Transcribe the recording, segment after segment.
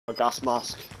A gas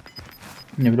mask.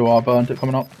 Neither do I, burnt it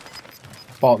coming up.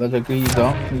 But there's a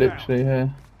geezer, literally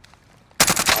here.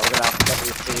 Oh, we're gonna have to get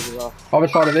these trees as well. Other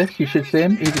side of this, you should see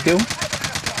him, easy kill.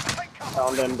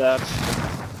 Found him dead.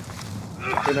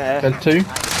 There's two.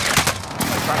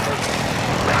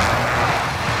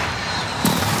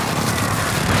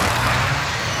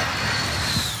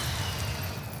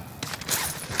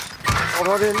 Oh,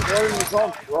 we're in the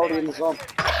zone. We're already in the zone.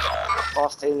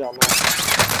 Fast team down there.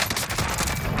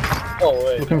 Oh,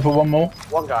 wait. Looking for one more.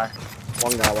 One guy.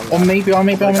 Or maybe on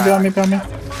me. Look at the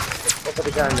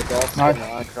guy in the door. Nice.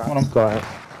 One on. Got it.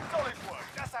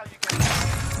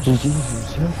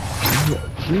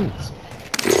 Jeez.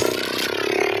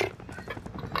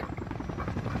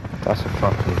 That's a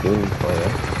fucking game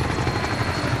player.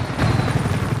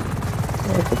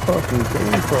 That's a fucking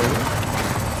game player.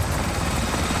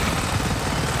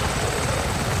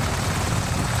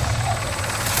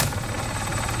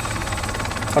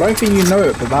 I don't think you know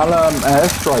it, but that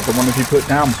airstrike, the one that you put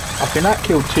down, I think that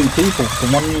killed two people. The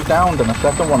one you downed and the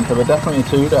second one, so there were definitely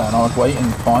two there, and I was waiting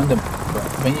to find them. But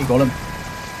I think you got him.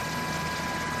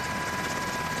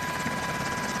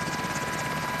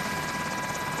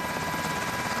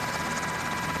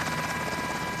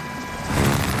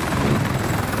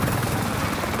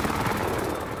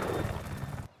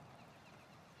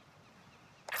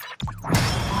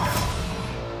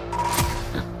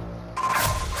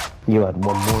 You had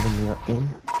one more than me that game.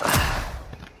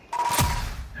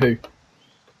 Who?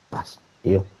 That's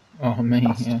you. Oh, me,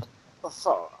 yeah.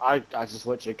 So, I just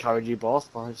literally carried you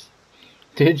both, boys.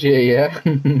 Did you, yeah?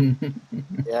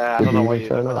 Yeah, I don't know what you're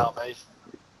doing without me.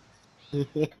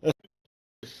 You're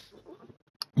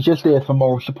just here for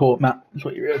moral support, Matt. That's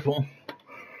what you're here for.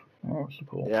 Moral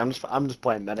support. Yeah, I'm just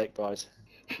playing medic, boys.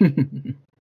 You're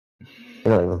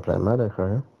not even playing medic, are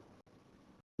you?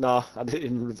 No, I didn't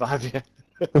even revive you.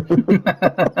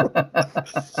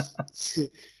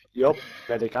 Yup,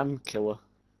 medic and killer.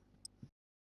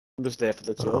 I'm just there for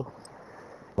the two.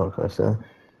 What can I say?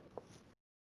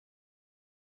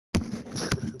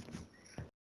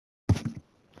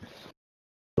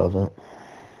 Love it.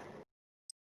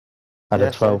 I had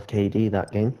a 12 KD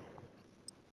that game.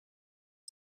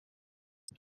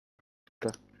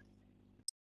 Okay.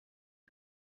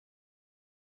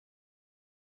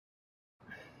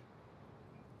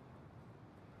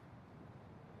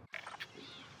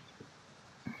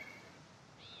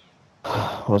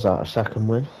 Was that a second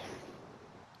win?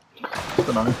 I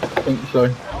don't know. I think so.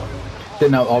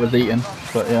 Didn't know what I was eating,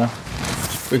 but yeah.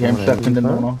 We came second in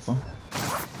the one after.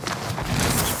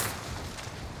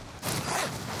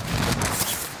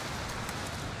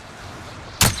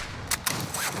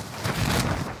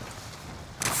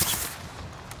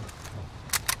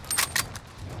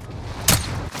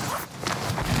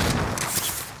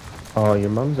 Oh, your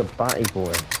mum's a batty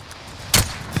boy.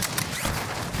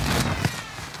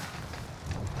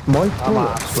 My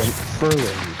bullets went through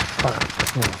him back.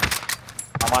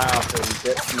 I might have to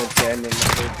dip mid-gen in the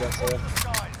food just here.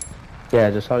 Yeah,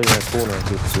 just hold you in a corner and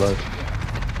keep it slow.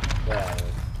 Yeah.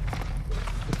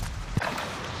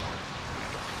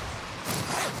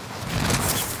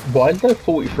 Why is there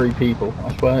 43 people?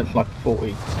 I swear it's like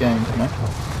 40 games, no?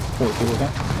 40 people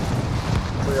there.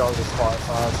 3 hours is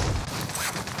 45.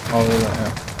 Oh,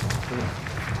 yeah.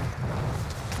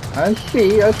 I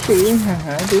see. I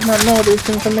did not know this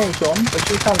information, but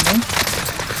you told me.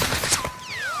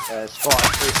 Yeah, it's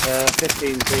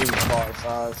 15 teams,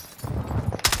 45.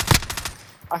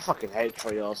 I fucking hate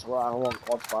trios, well, I want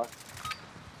quad back.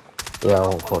 Yeah, I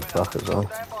want quad back as well.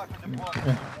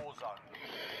 Yeah.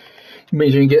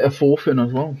 Means you can get a fourth in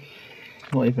as well.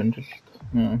 Not even just,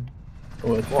 you know.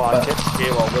 Well, I get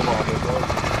skill on them all.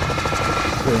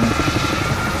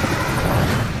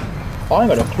 I ain't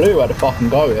got a clue where to fucking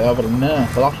go here other than there,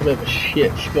 but that's a bit of a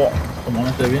shit spot, if I'm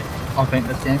honest with you. I think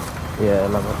this game. Yeah, I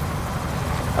love it.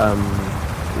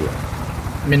 Yeah.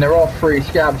 I mean, there are 3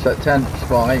 scabs at tents,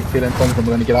 but I ain't feeling confident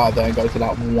we're going to get out of there and go to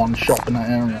that one shop in that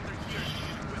area.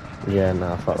 Yeah,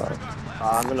 nah, fuck that.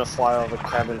 I'm gonna fly over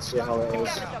Kevin and see how it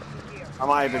is. I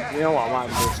might even, you know what, I might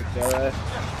even do security.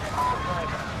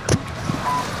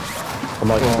 I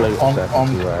might float a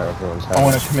second to where everyone's heading. I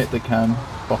want to commit the cam.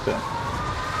 Fuck it.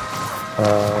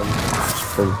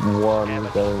 There's one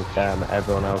going cam,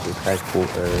 everyone else's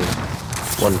headquarters,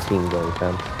 one team going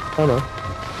cam. Oh no.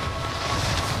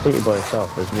 I think you're by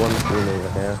yourself, there's one team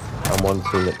over here, and one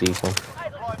team at decon.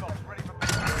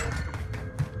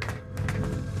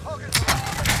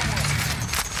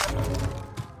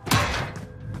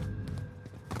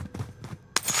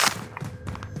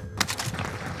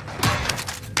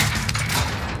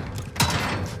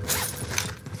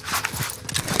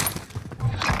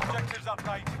 Objectives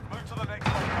updated. Move to the next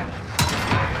location.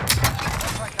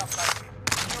 Contract updated.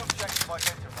 New objective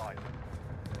identified.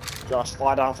 Just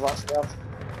fly down for that stuff.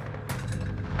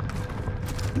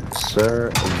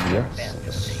 Sir, yes,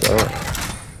 sir.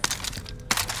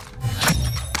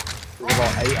 There's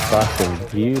about 8 hours. Fucking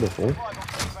beautiful.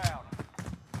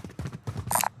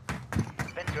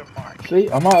 See,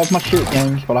 I might have my shit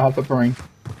games, but I have the brain.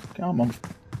 Come on.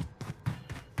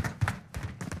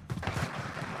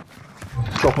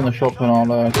 Drop on the shop and I'll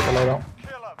get the load out.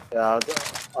 Yeah,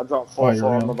 I dropped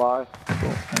 4-4 on the buy. Cool.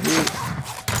 Thank you.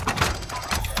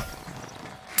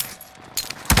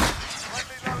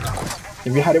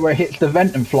 Have you had it where it hits the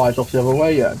vent and flies off the other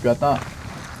way yet? Have you had that?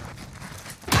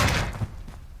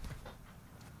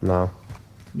 No.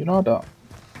 You know that?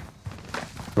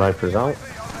 Sniper's out.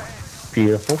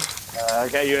 Beautiful.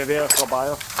 Get you a vehicle,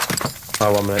 bio.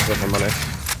 Oh, 1 minute, got my money.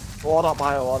 What up,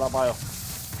 bio? What up, bio?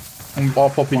 I'll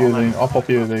pop you UAV. I'll pop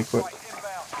you UAV quick.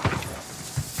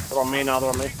 They're on me now, they're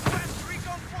on me.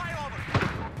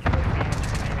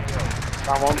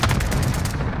 Come on.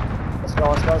 Let's go,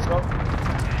 let's go, let's go.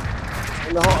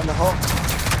 In the hut, in the hut.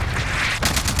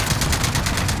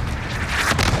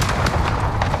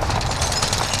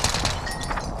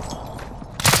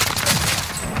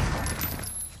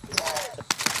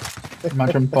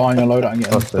 Imagine buying a loadout and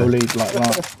getting bullied like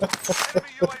that.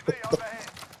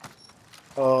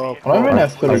 Oh, I don't think they're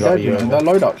fully dead, you know. Their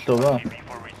loadout's still there.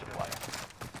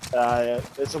 yeah,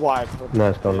 it's a wide. No,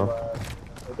 it's gone now.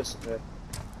 It'll disappear.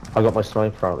 I got my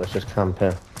sniper out, let's just camp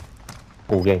here.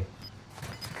 All game.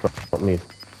 Not me.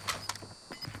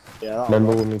 Yeah,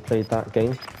 Remember when we played that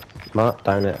game? Matt,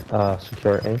 down at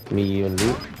security, me, you and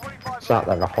Luke? Sat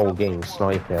there the whole game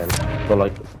sniping, got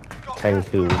like 10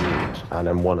 kills each, and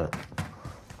then won it.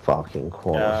 Fucking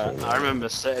quality. yeah, I remember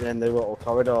sitting in the little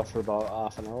corridor for about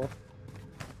half an hour.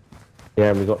 Yeah,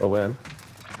 and we got the win.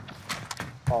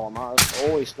 Oh man,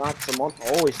 always snapped someone.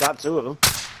 Always snapped 2 of them.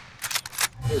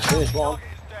 Always finished one.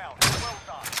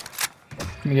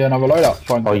 Let me get another loadout.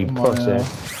 Try and Oh, get you my, pussy.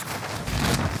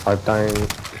 I've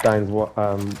downed what,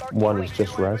 one is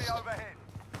just rest.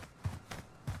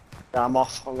 Yeah, I'm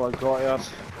off. I'm going courtyard.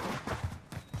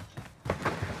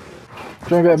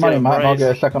 Do you want a bit of money, Yeah, Matt? And I'll brace.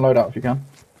 get a second loadout if you can.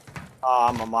 Ah,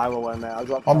 I'm a mile away, mate. I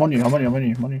dropped. I'm on you, I'm on you, I'm on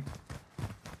you, I'm on you.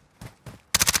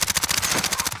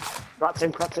 Cracked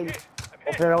him, cracked him.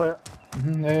 Up here earlier.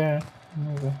 Yeah.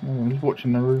 I'm just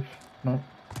watching the roof. No.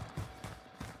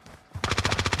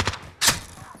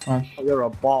 Nice. Oh, you're a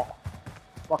bot.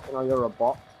 Fucking hell, you're a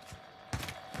bot.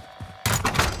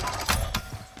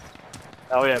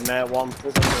 Oh yeah, mate. One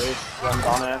prison roof. One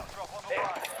down here.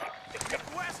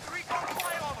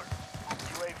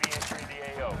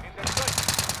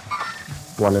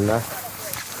 One in there.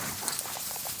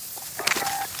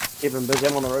 Keep him busy.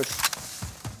 I'm on the roof.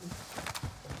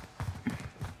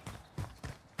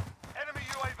 Enemy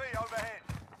UAV overhead.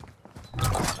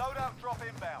 Loadout drop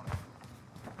inbound.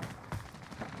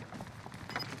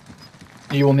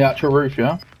 Are you on the actual roof,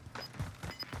 yeah?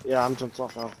 Yeah, I'm jumped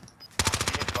off now. Be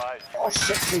advised. Oh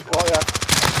shit, three courtyard.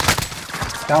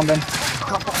 Down then.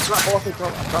 Crap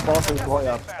both in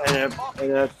courtyard.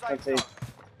 In a canteen.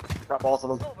 Crap both of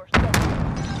them.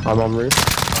 I'm on roof.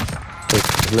 There's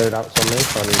loadouts on me,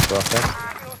 so I need to drop it.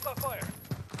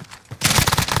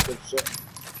 Good shit.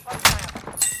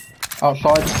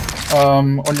 Outside.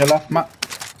 On your left, Matt.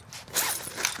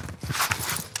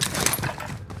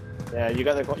 Yeah, you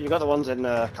got the ones in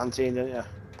the canteen, didn't you?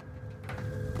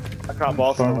 I crap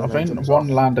both of them. I think one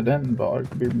landed in, but I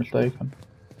could be mistaken.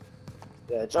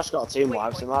 Yeah, Josh got a team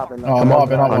wipe, so it might have been. Oh, it might have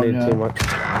been that I one, need yeah. too much.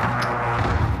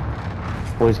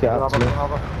 Boys, get up to me.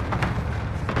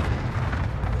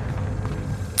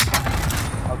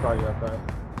 I've got you, okay.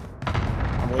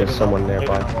 There's someone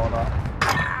nearby.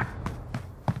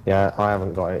 Yeah, I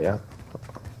haven't got it yet.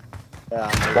 Yeah,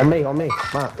 On me,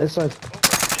 Matt, this side.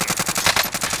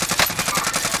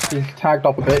 He's tagged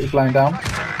up a bit, he's laying down.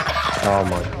 Oh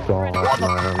my god,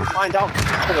 man. Find out.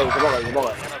 The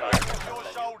bullet.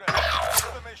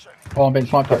 Oh, I'm being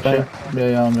sniped up there.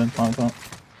 Yeah, I'm being sniped up.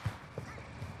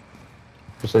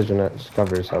 Precision it, just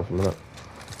cover yourself a minute.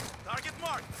 Target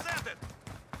marked. Send it.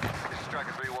 This is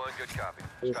Striker 3-1. Good copy.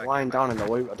 He was lying down in the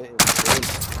loot. I didn't even see him.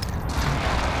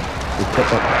 You put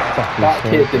that fucking That kid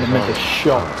sniper didn't miss a on.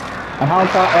 shot. And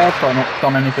how's that airstrike not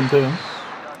done anything to him?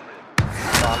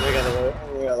 Right, we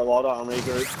get the ward out and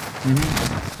regroup.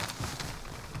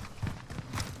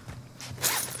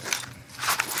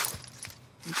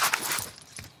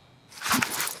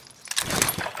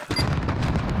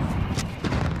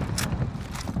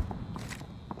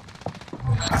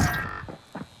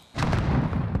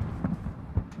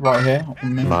 Right here,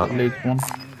 on me, Matt. leads one.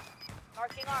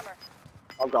 Marking armor.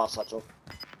 I've got got a satchel.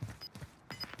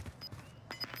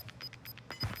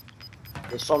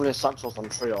 There's so many satchels on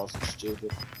trios, it's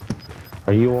stupid.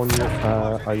 Are you on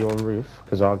roof?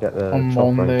 Because I'll get the I'm chopper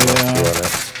on and the, you on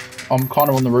it. I'm kind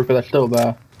of on the roof, but they're still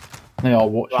there. They are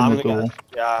watching Right, the door.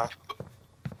 yeah.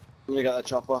 I'm gonna get the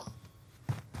chopper.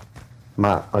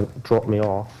 Matt, drop me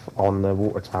off on the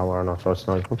water tower and I'll try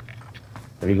sniping.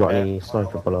 Have you got any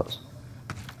sniper bullets?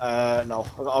 No.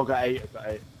 I'll get 8. I've got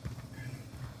 8.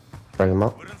 Bring them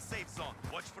up. We're in safe zone.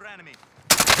 Watch for enemy.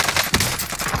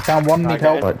 Down one, need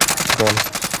help. Right, go on.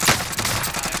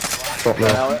 Drop me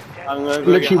off.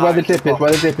 Literally where the zip is,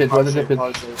 where the zip is, where the zip is.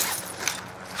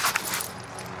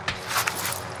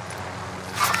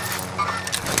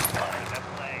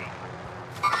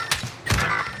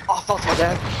 Oh, fuck my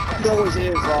dad. No one's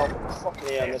here as well. Fucking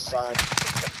here on this side.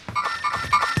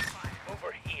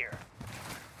 Over here.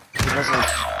 He doesn't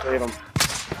clear them.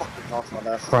 Fucking off my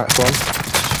dad. Crack one.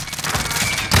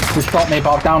 Just shot me,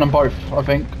 but I'm down on both, I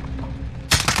think.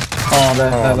 Oh,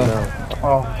 there.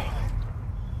 No.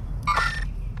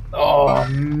 Oh,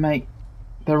 mate.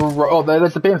 They're all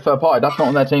there's a being third party. That's not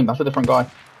on their team. That's a different guy.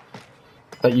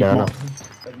 That you've not.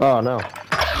 Oh, no.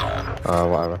 Oh,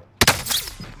 whatever.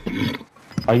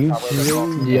 Are you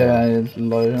clean? Yeah, it's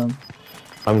low.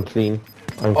 I'm clean.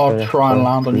 I'll try and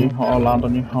land on you. I'll land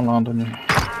on you. I'll land on you.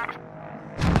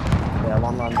 Yeah,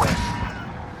 one land there.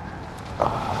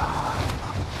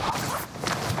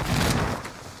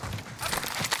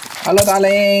 Hello,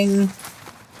 darling.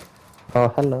 Oh,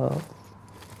 hello.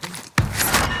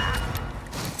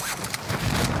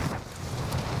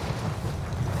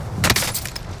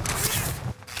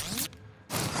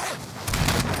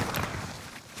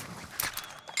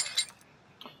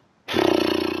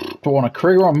 Do I want a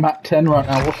Krieger on Mach 10 right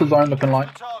now? What's the zone looking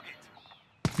like? Target.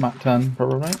 Mach 10,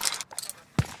 probably.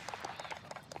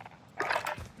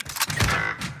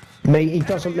 Mate, he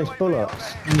doesn't miss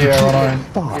bullets. Yeah, I know.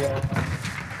 Fuck. Yeah.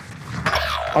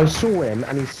 I saw him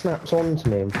and he snaps onto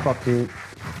me and fucking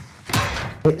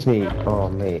hits me. Oh,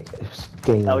 mate. It's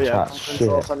game chat shit.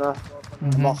 I'm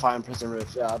not fighting prison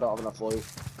roofs. Yeah, I don't have enough loot.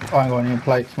 I ain't got any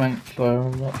plates, mate, so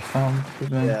that sounds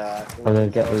good. Yeah. I'm gonna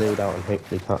get the lead out and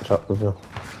hopefully catch up with you.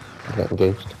 I'm getting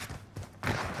goosed.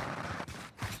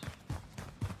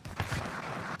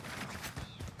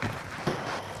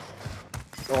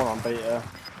 Go on, beta.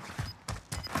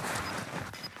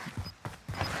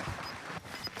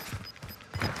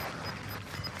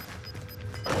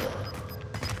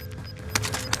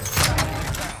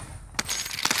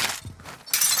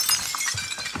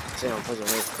 See on prison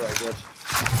roof, pretty good.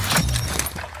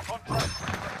 Contract.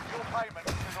 Your payment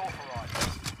is authorized.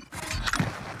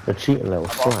 They're cheating little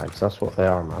slags, that's what they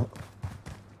are, man.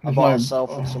 I bought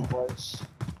myself with some plates.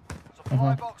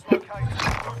 Supply box located.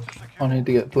 Route to secure. I need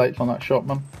to get plates on that shop,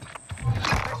 man.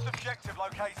 Next objective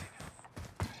located.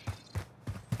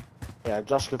 Yeah,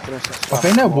 Josh could finish this. I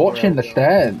think they're watching the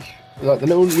stairs. Like the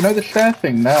little, you know the stair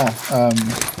thing there?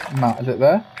 Matt, is it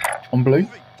there? On blue?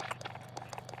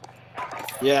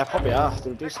 Yeah, probably are.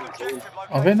 They're a decent team. Objective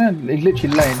I located. think he's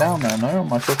literally laying down there, no? On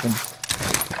my system.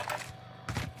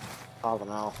 I don't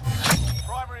know.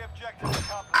 Primary objective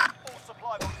accomplished. All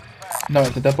supply boxes found. No,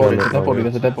 it's a dead body. It's a dead body.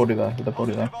 There's a dead body there. There's a dead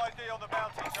body there. Positive ID on the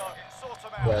bounty target. Sort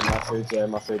them out. Yeah,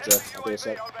 my food's I'll do a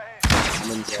sec. UAV overhead.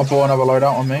 I'm in I bought another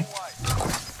loadout on me.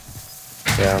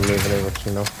 Yeah, I'm moving over to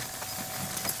you now.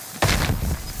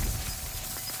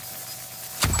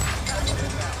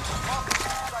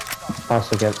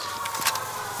 Pass against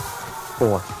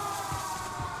 4.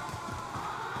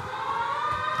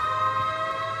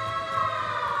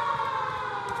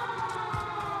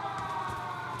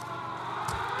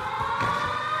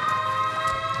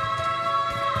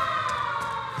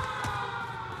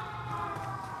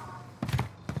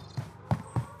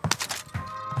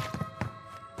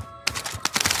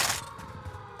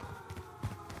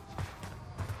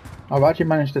 I've actually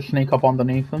managed to sneak up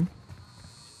underneath them.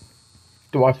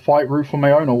 Do I fight roof on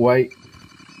my own or wait?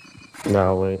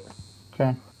 No, wait.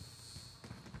 Okay.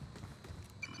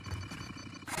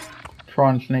 Try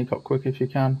and sneak up quick if you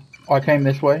can. I came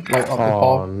this way, like up the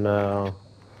Oh path. no.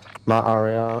 Matt,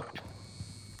 hurry up.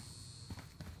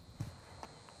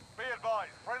 Be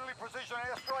advised. Friendly precision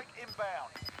airstrike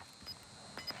inbound.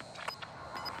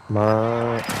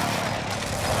 Matt.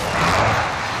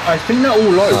 I think they're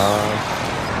all low.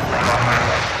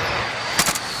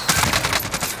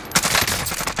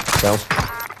 Down.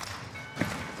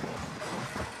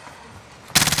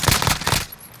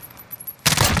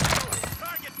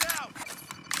 Target down.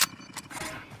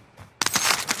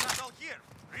 Not all here.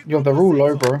 Yo, they're all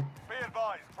low, bro. Be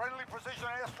advised. Friendly precision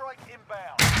airstrike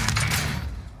inbound.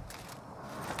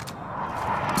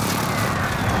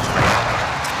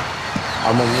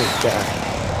 I'm on roof, get her.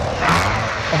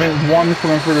 I think one's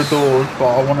coming through the doors, but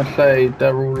I want to say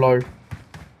they're all low.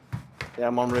 Yeah,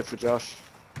 I'm on roof for Josh.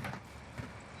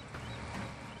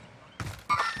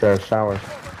 There are showers.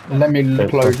 Let me There's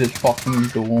close some. this fucking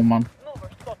door, man.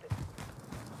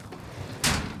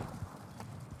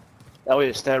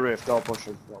 Elliot, stay roof, don't push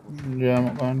him. Yeah, I'm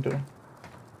not going to.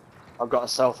 I've got a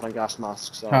self and a gas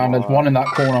mask, so. And there's one in that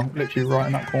corner, literally right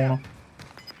in that corner.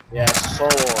 Yeah, it's solo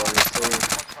on the team.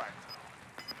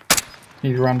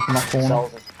 He's ran from that corner.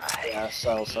 Cells. Yeah,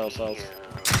 cells.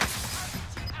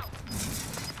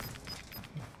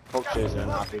 Fuck chasing an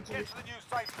RPG. Get to the new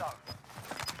safe zone.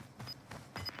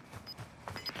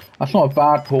 That's not a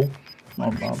bad pull.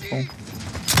 Not a bad pull.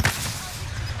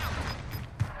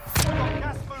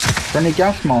 Gas moving. Is there any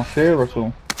gas masks here at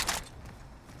all?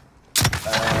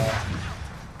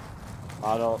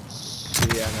 I don't see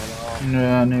any at all.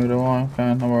 Yeah, neither do I.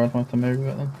 Okay, no worries, I'll have to move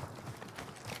it then.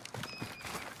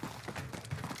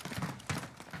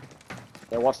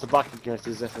 Yeah, what's the back in case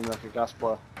there's if like a gas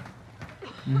blower?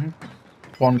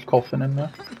 One's coughing in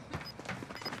there.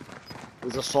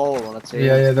 There's a solo on a team.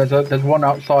 Yeah, there's one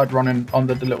outside running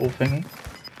under the little thingy.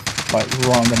 Like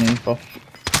right underneath us.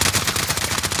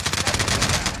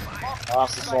 Oh,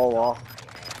 that's the solo.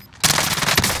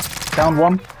 Down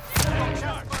one.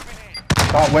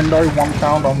 That window, one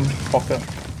sound on pocket.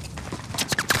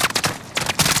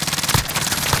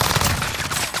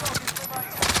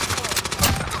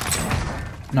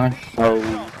 Nice. Oh.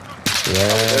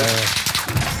 Yeah.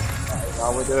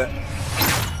 How we do it?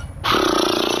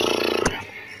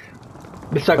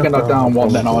 The second I down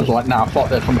one, then I was like, nah, fuck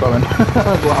this, I'm going.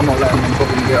 I'm not letting them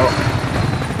fucking get up.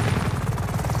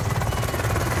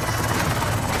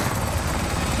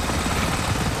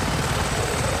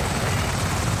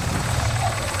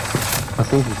 I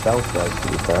think he's self-guys, to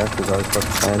be fair, because I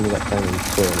ended up playing him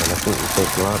two, and then I think he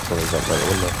takes the last one he's up by the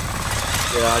window.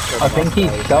 Yeah, I think he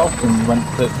self and went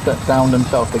to downed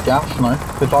himself the gas, no?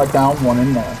 Because I downed one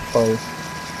in there, so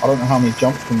I don't know how many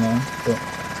jumped from there, but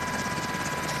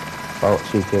Oh,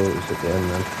 2 kills at the end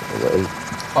then.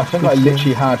 I think I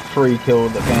literally had 3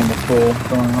 kills the game before,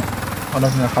 so I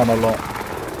don't think I had a lot.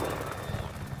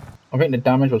 I think the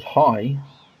damage was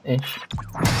high-ish.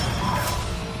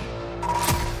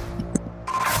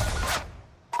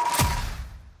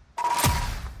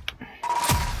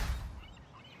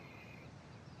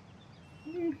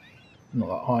 Not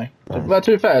that high. But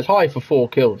to be fair, it's high for 4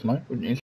 kills, no? Wouldn't you